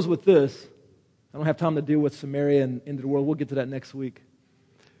I'm going to close with this. I don't have time to deal with Samaria and end of the world. We'll get to that next week.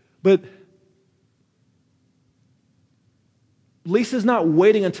 But Lisa's not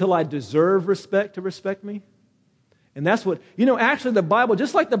waiting until I deserve respect to respect me. And that's what, actually the Bible,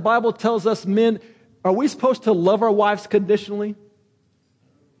 just like the Bible tells us men, are we supposed to love our wives conditionally?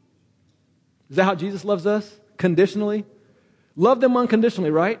 Is that how Jesus loves us? Conditionally? Love them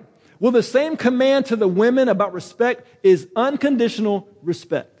unconditionally, right? Well, the same command to the women about respect is unconditional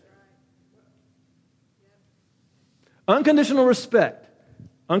respect. Unconditional respect.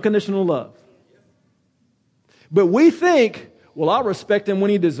 Unconditional love. But we think, well, I'll respect him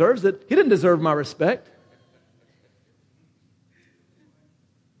when he deserves it. He didn't deserve my respect.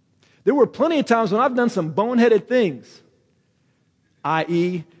 There were plenty of times when I've done some boneheaded things,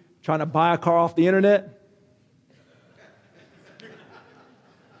 i.e., trying to buy a car off the internet.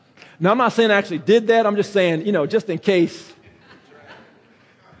 Now, I'm not saying I actually did that. I'm just saying, just in case.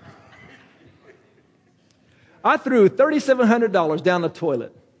 I threw $3,700 down the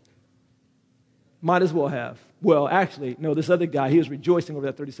toilet. Might as well have. Well, actually, no, this other guy, he was rejoicing over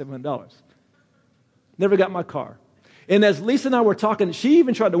that $3,700. Never got my car. And as Lisa and I were talking, she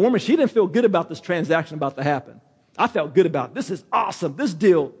even tried to warn me. She didn't feel good about this transaction about to happen. I felt good about it. This is awesome. This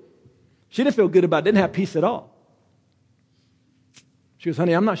deal. She didn't feel good about it. Didn't have peace at all. She goes,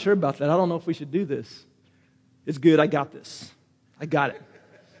 honey, I'm not sure about that. I don't know if we should do this. It's good. I got this. I got it.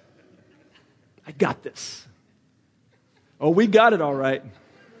 I got this. Oh, we got it all right.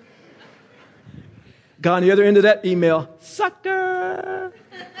 Got on the other end of that email, sucker.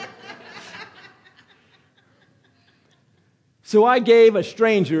 So I gave a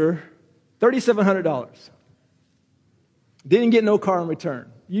stranger $3,700. Didn't get no car in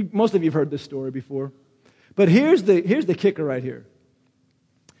return. Most of you have heard this story before. But here's the kicker right here.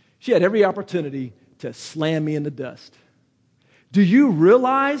 She had every opportunity to slam me in the dust. Do you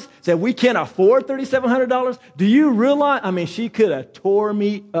realize that we can't afford $3,700? Do you realize? She could have tore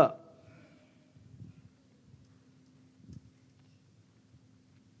me up.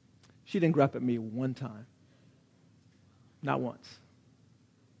 She didn't grab at me one time. Not once.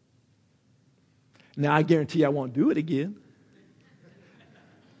 Now, I guarantee I won't do it again.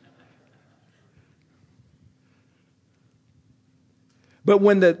 But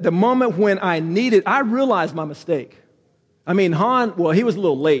when the moment when I needed, I realized my mistake. Han, well, he was a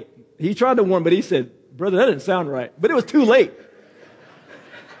little late. He tried to warn, but he said, brother, that didn't sound right. But it was too late.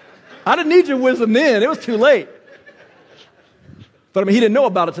 I didn't need your wisdom then. It was too late. But he didn't know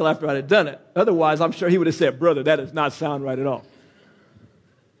about it till after I had done it. Otherwise, I'm sure he would have said, brother, that does not sound right at all.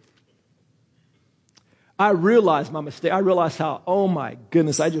 I realized my mistake. I realized how, oh my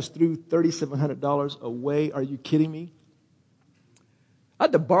goodness, I just threw $3,700 away. Are you kidding me? I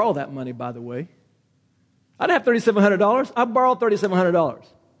had to borrow that money, by the way. I didn't have $3,700. I borrowed $3,700. And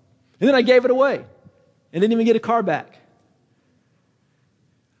then I gave it away and didn't even get a car back.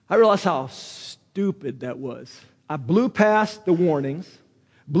 I realized how stupid that was. I blew past the warnings,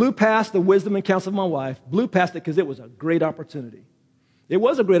 blew past the wisdom and counsel of my wife, blew past it because it was a great opportunity. It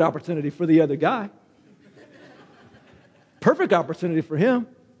was a great opportunity for the other guy. Perfect opportunity for him.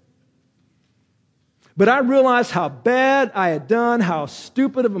 But I realized how bad I had done, how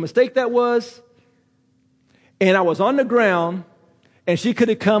stupid of a mistake that was. And I was on the ground, and she could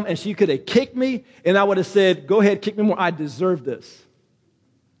have come and she could have kicked me, and I would have said, go ahead, kick me more. I deserve this.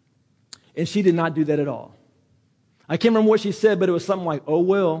 And she did not do that at all. I can't remember what she said, but it was something like, oh,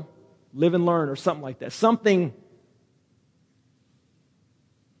 well, live and learn, or something like that. Something.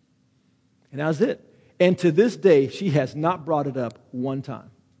 And that was it. And to this day, she has not brought it up one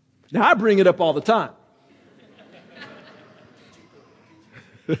time. Now, I bring it up all the time.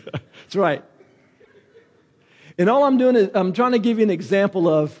 That's right. And all I'm doing is I'm trying to give you an example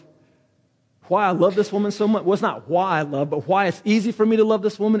of why I love this woman so much. Well, it's not why I love, but why it's easy for me to love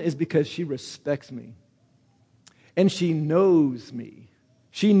this woman is because she respects me. And she knows me.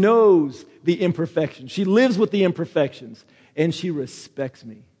 She knows the imperfections. She lives with the imperfections. And she respects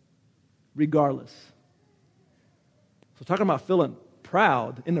me, regardless. So talking about feeling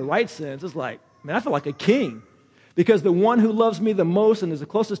proud in the right sense, it's like, man, I feel like a king. Because the one who loves me the most and is the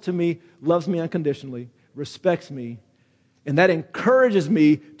closest to me loves me unconditionally, respects me, and that encourages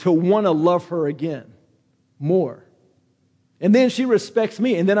me to want to love her again more. And then she respects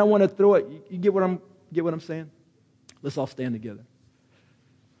me, and then I want to throw it. You get what I'm saying? Let's all stand together.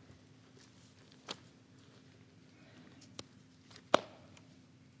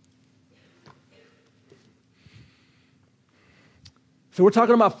 So we're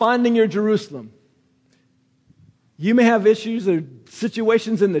talking about finding your Jerusalem. You may have issues or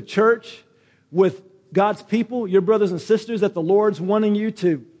situations in the church with God's people, your brothers and sisters, that the Lord's wanting you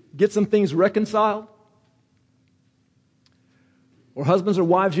to get some things reconciled. Or husbands or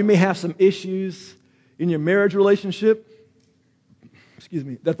wives, you may have some issues in your marriage relationship,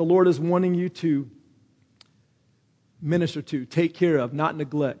 that the Lord is wanting you to minister to, take care of, not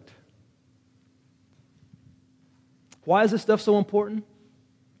neglect. Why is this stuff so important?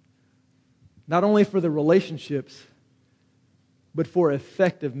 Not only for the relationships, but for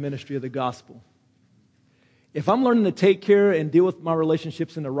effective ministry of the gospel. If I'm learning to take care and deal with my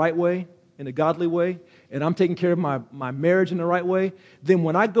relationships in the right way, in a godly way, and I'm taking care of my marriage in the right way, then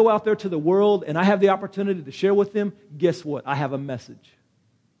when I go out there to the world and I have the opportunity to share with them, guess what? I have a message.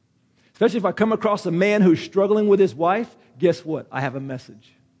 Especially if I come across a man who's struggling with his wife, guess what? I have a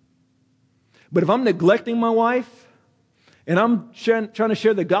message. But if I'm neglecting my wife and I'm trying to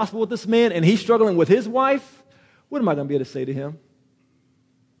share the gospel with this man and he's struggling with his wife, what am I going to be able to say to him?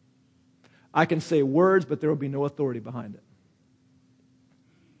 I can say words, but there will be no authority behind it.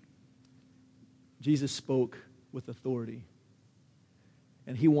 Jesus spoke with authority,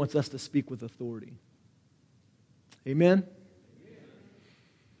 and he wants us to speak with authority. Amen?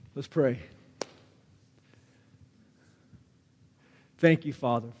 Let's pray. Thank you,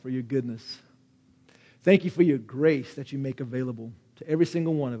 Father, for your goodness. Thank you for your grace that you make available to every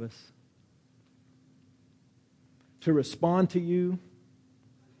single one of us to respond to you,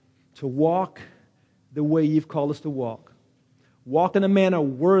 to walk the way you've called us to walk. Walk in a manner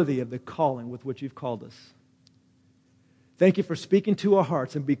worthy of the calling with which you've called us. Thank you for speaking to our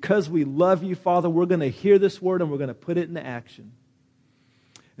hearts. And because we love you, Father, we're going to hear this word and we're going to put it into action.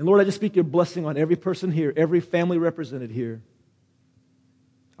 And Lord, I just speak your blessing on every person here, every family represented here.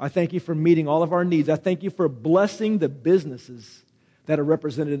 I thank you for meeting all of our needs. I thank you for blessing the businesses that are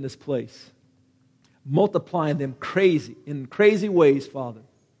represented in this place, multiplying them in crazy ways, Father.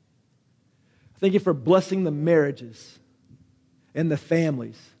 Thank you for blessing the marriages and the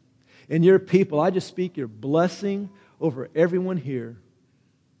families and your people. I just speak your blessing over everyone here.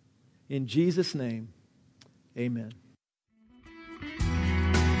 In Jesus' name, amen.